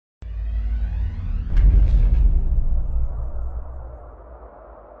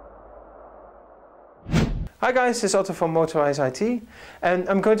Hi guys, this is Otto from Motorize IT, and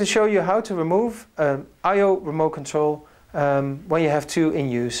I'm going to show you how to remove an I/O remote control when you have two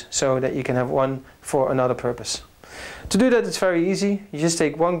in use, so that you can have one for another purpose. To do that, it's very easy. You just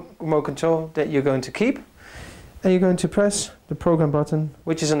take one remote control that you're going to keep, and you're going to press the program button,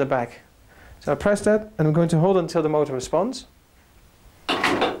 which is on the back. So I press that, and I'm going to hold it until the motor responds.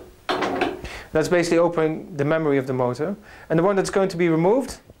 That's basically opening the memory of the motor. And the one that's going to be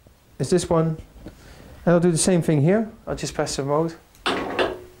removed is this one. And I'll do the same thing here. I'll just press the remote,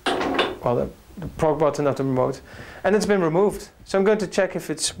 well, the prog button of the remote, and it's been removed. So I'm going to check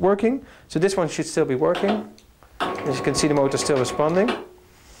if it's working. So this one should still be working. As you can see, the motor is still responding.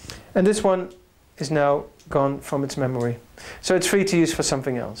 And this one is now gone from its memory. So it's free to use for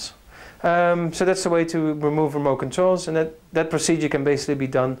something else. So that's the way to remove remote controls, and that procedure can basically be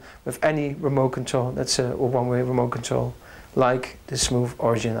done with any remote control. That's a one-way remote control, like the Smoove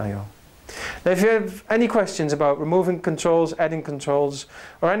Origin IO. Now, if you have any questions about removing controls, adding controls,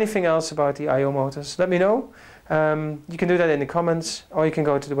 or anything else about the IO motors, let me know. You can do that in the comments, or you can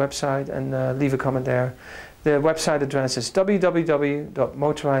go to the website and leave a comment there. The website address is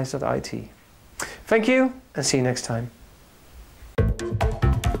www.motorize.it. Thank you, and see you next time.